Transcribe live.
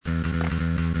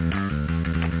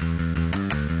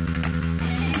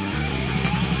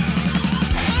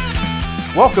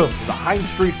Welcome to the Hines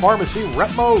Street Pharmacy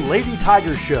Repmo Lady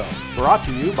Tigers Show, brought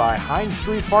to you by Hines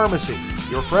Street Pharmacy,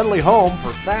 your friendly home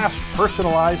for fast,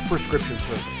 personalized prescription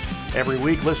service. Every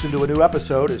week, listen to a new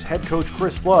episode as head coach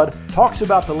Chris Flood talks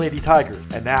about the Lady Tigers.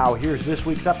 And now, here's this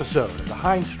week's episode of the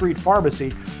Hines Street Pharmacy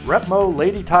Repmo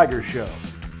Lady Tigers Show.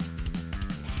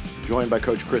 Joined by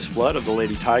Coach Chris Flood of the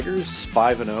Lady Tigers,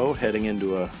 5-0, heading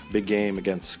into a big game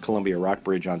against Columbia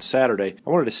Rockbridge on Saturday. I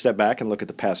wanted to step back and look at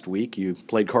the past week. You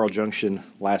played Carl Junction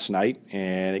last night,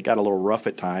 and it got a little rough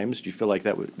at times. Do you feel like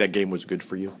that game was good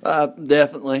for you?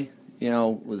 Definitely. You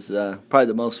know, it was probably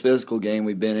the most physical game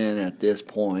we've been in at this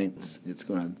point.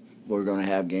 We're going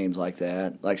to have games like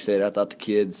that. Like I said, I thought the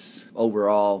kids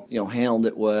overall, handled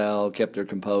it well, kept their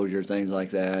composure, things like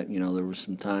that. There were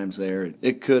some times there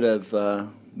it could have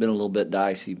been a little bit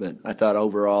dicey, but I thought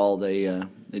overall they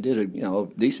did a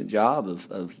decent job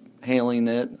of handling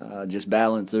it, just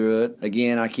battling through it.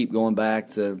 Again, I keep going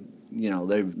back to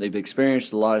they've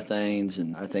experienced a lot of things,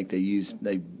 and I think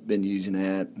they've been using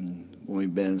that. And when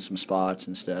we've been in some spots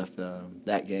and stuff,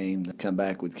 that game, to come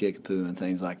back with Kickapoo and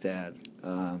things like that.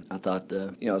 I thought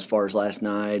as far as last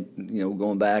night,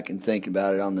 going back and thinking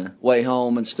about it on the way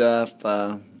home and stuff,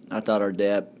 I thought our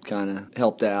depth kind of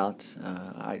helped out,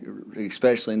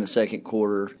 especially in the second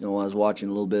quarter. When I was watching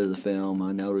a little bit of the film,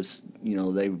 I noticed,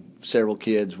 several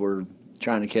kids were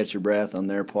trying to catch their breath on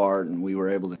their part, and we were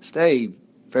able to stay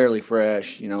fairly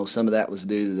fresh. Some of that was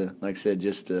due to, like I said,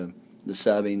 just the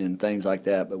subbing and things like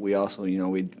that, but we also,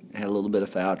 we had a little bit of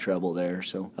foul trouble there.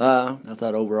 So I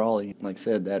thought overall, like I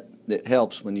said, that it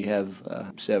helps when you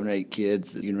have 7 or 8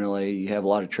 kids that you have a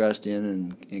lot of trust in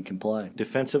and can play.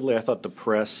 Defensively, I thought the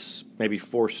press maybe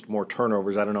forced more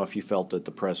turnovers. I don't know if you felt that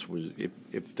the press was,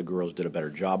 if the girls did a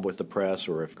better job with the press,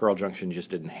 or if Carl Junction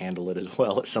just didn't handle it as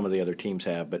well as some of the other teams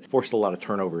have, but forced a lot of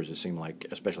turnovers, it seemed like,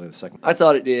 especially in the second. I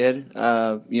thought it did.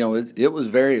 It was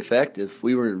very effective.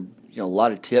 We were a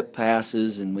lot of tip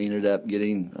passes, and we ended up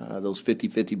getting those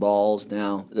 50-50 balls.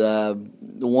 Now, the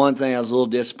one thing I was a little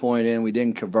disappointed in, we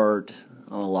didn't convert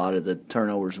on a lot of the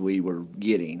turnovers we were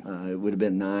getting. It would have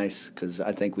been nice, because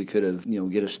I think we could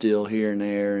have, get a steal here and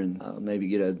there, and maybe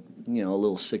get a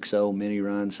little 6-0 mini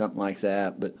run, something like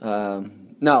that. But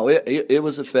no, it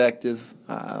was effective,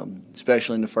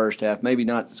 especially in the first half. Maybe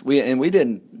not. We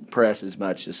didn't press as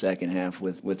much the second half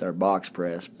with our box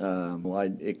press.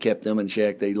 It kept them in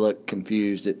check. They looked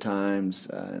confused at times,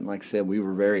 and like I said, we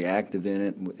were very active in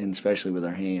it, and especially with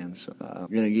our hands.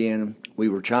 And again, we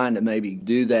were trying to maybe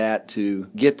do that to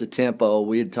get the tempo.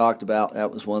 We had talked about that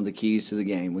was one of the keys to the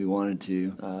game. We wanted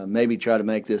to maybe try to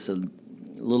make this a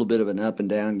little bit of an up and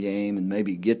down game, and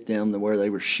maybe get them to where they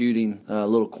were shooting a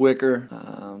little quicker,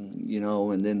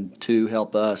 and then to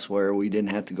help us where we didn't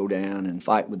have to go down and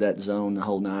fight with that zone the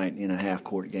whole night in a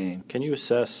half-court game. Can you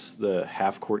assess the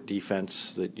half-court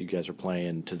defense that you guys are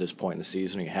playing to this point in the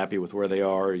season? Are you happy with where they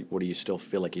are? What do you still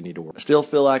feel like you need to work? I still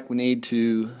feel like we need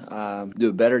to do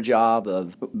a better job,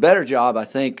 I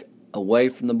think, away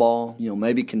from the ball,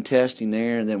 maybe contesting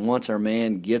there, and then once our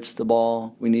man gets the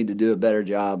ball, we need to do a better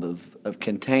job of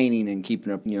containing and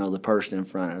keeping up, the person in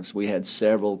front of us. We had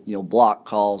several, block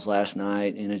calls last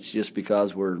night, and it's just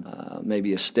because we're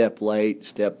maybe a step late,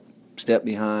 step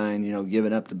behind,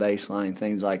 giving up the baseline,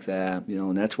 things like that,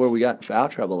 and that's where we got in foul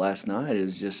trouble last night,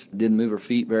 is just didn't move our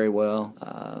feet very well.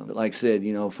 But like I said,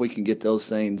 if we can get those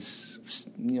things,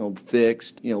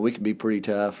 fixed, we can be pretty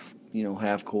tough,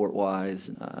 half court wise.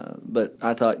 But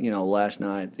I thought, last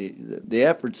night the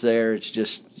efforts there, it's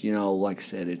just, like I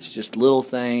said, it's just little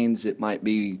things. It might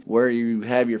be where you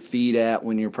have your feet at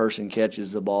when your person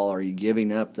catches the ball. Are you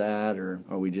giving up that, or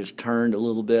are we just turned a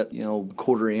little bit,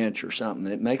 quarter inch or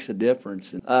something? It makes a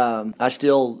difference. And I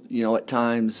still, at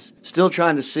times, still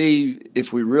trying to see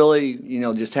if we really,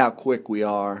 just how quick we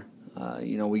are.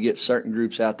 We get certain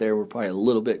groups out there, we're probably a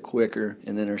little bit quicker,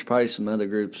 and then there's probably some other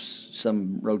groups,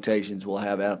 some rotations we'll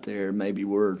have out there, maybe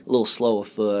we're a little slow of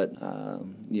foot.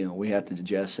 We have to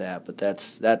adjust that, but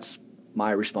that's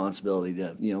my responsibility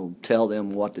to, tell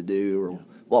them what to do or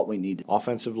what we need to do.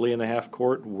 Offensively in the half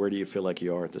court, where do you feel like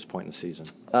you are at this point in the season?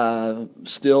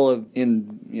 Still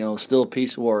a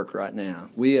piece of work right now.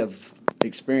 We have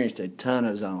experienced a ton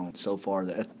of zones so far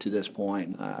to this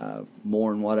point,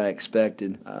 more than what I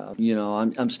expected.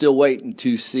 I'm still waiting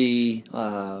to see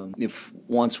if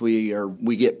once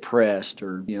we get pressed,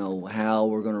 or how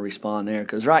we're going to respond there.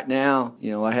 Because right now, we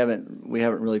haven't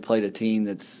really played a team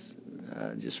that's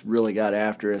just really got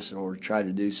after us or tried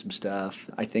to do some stuff.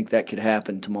 I think that could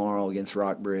happen tomorrow against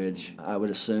Rockbridge. I would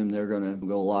assume they're going to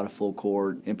go a lot of full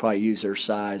court and probably use their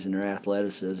size and their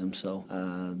athleticism. So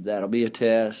that'll be a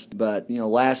test. But,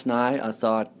 last night I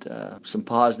thought some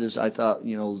positives. I thought,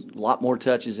 a lot more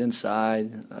touches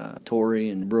inside. Torrey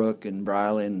and Brooke and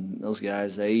Briley and those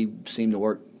guys, they seemed to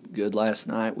work good last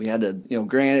night. We had to,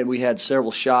 granted we had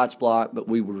several shots blocked, but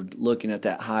we were looking at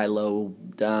that high-low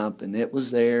dump, and it was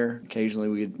there.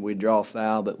 Occasionally we'd draw a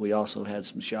foul, but we also had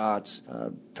some shots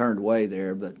turned away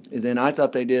there. But then I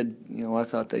thought they did,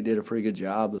 a pretty good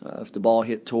job. If the ball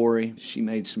hit Torrey, she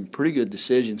made some pretty good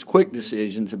decisions, quick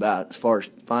decisions about as far as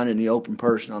finding the open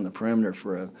person on the perimeter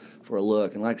for a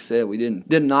look. And like I said, we didn't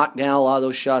knock down a lot of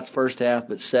those shots first half,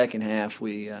 but second half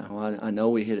I know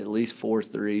we hit at least 4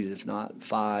 threes, if not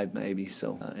 5 maybe.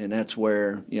 So and that's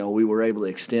where we were able to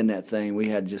extend that thing. We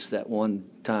had just that one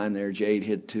time there. Jade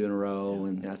hit 2 in a row,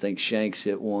 and I think Shanks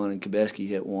hit 1 and Kabeski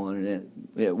hit 1, and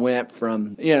it went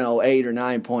from 8 or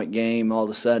 9 point game. All of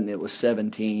a sudden it was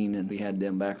 17, and we had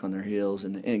them back on their heels,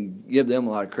 and give them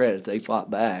a lot of credit. They fought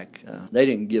back. They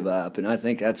didn't give up, and I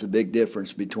think that's a big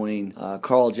difference between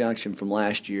Carl Junction from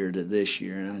last year to this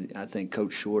year, and I think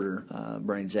Coach Shorter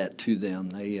brings that to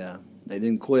them. They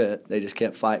didn't quit. They just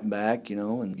kept fighting back,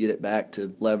 and get it back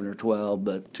to 11 or 12.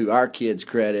 But to our kids'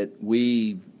 credit,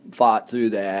 we fought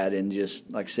through that, and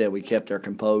just like I said, we kept our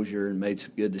composure and made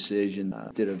some good decisions.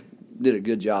 Did a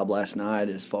good job last night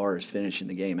as far as finishing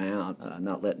the game out,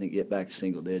 not letting it get back to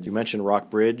single digits. You mentioned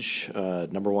Rockbridge,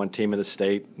 number 1 team in the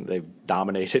state. They've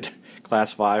dominated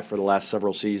Class 5 for the last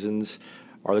several seasons.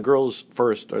 Are the girls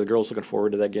looking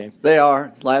forward to that game? They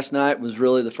are. Last night was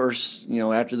really the first,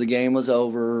 after the game was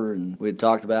over, and we had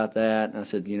talked about that. And I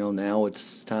said, now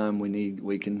it's time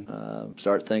we can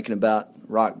start thinking about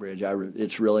Rockbridge.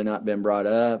 It's really not been brought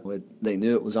up. They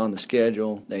knew it was on the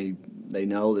schedule. They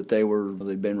know that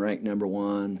they've been ranked number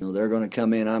 1. They're going to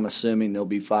come in. I'm assuming they'll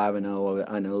be 5-0.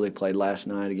 I know they played last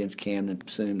night against Camden.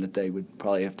 Assume that they would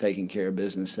probably have taken care of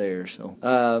business there. So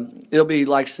it'll be,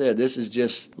 like I said, this is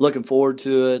just looking forward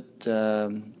to it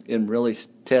and really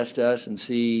test us and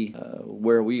see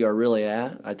where we are really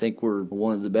at. I think we're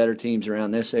one of the better teams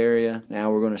around this area.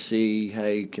 Now we're going to see,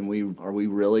 hey, are we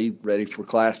really ready for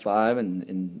Class 5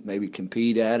 and maybe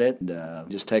compete at it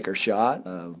and just take our shot.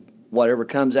 Whatever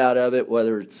comes out of it,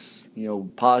 whether it's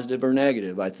positive or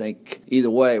negative, I think either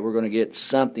way we're going to get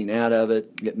something out of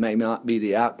it. It may not be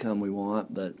the outcome we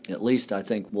want, but at least I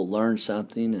think we'll learn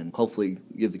something and hopefully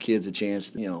give the kids a chance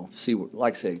to see,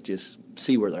 like I said, just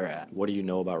see where they're at. What do you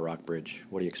know about Rockbridge?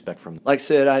 What do you expect from them? Like I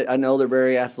said, I know they're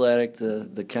very athletic.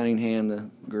 The Cunningham,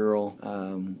 the girl.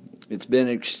 It's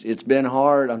been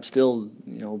hard. I'm still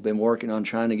been working on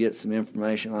trying to get some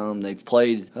information on them. They've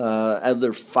played out of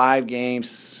their 5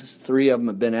 games, 3 of them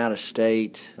have been out of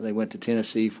state. They went to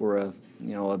Tennessee for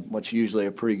what's usually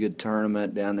a pretty good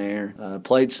tournament down there.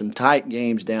 Played some tight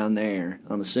games down there,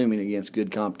 I'm assuming against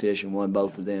good competition, won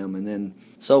both of them. And then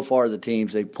so far the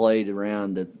teams they've played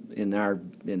around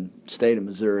in state of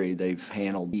Missouri, they've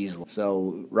handled easily.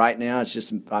 So right now it's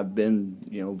just I've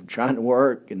been trying to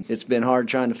work, and it's been hard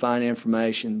trying to find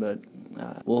information, but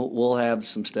we'll have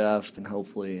some stuff, and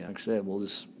hopefully, like I said, we'll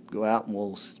just go out and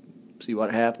we'll see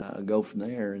what happens. Go from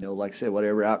there. Like I said,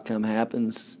 whatever outcome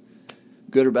happens,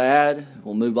 good or bad,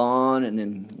 we'll move on, and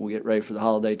then we'll get ready for the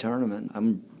holiday tournament.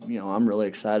 I'm really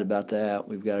excited about that.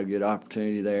 We've got a good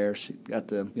opportunity there. Got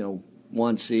the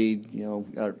 1 seed,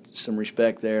 got some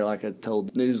respect there, like I told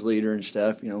the news leader and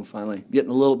stuff, finally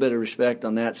getting a little bit of respect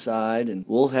on that side, and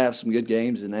we'll have some good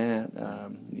games in that.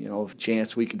 A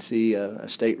chance we could see a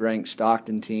state-ranked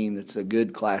Stockton team that's a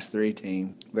good Class 3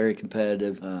 team, very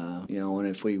competitive, and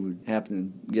if we would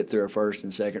happen to get through our first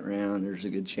and second round, there's a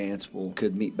good chance we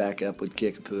could meet back up with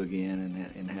Kickapoo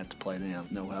again and have to play them.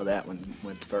 Know how that one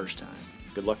went the first time.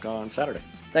 Good luck on Saturday.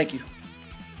 Thank you.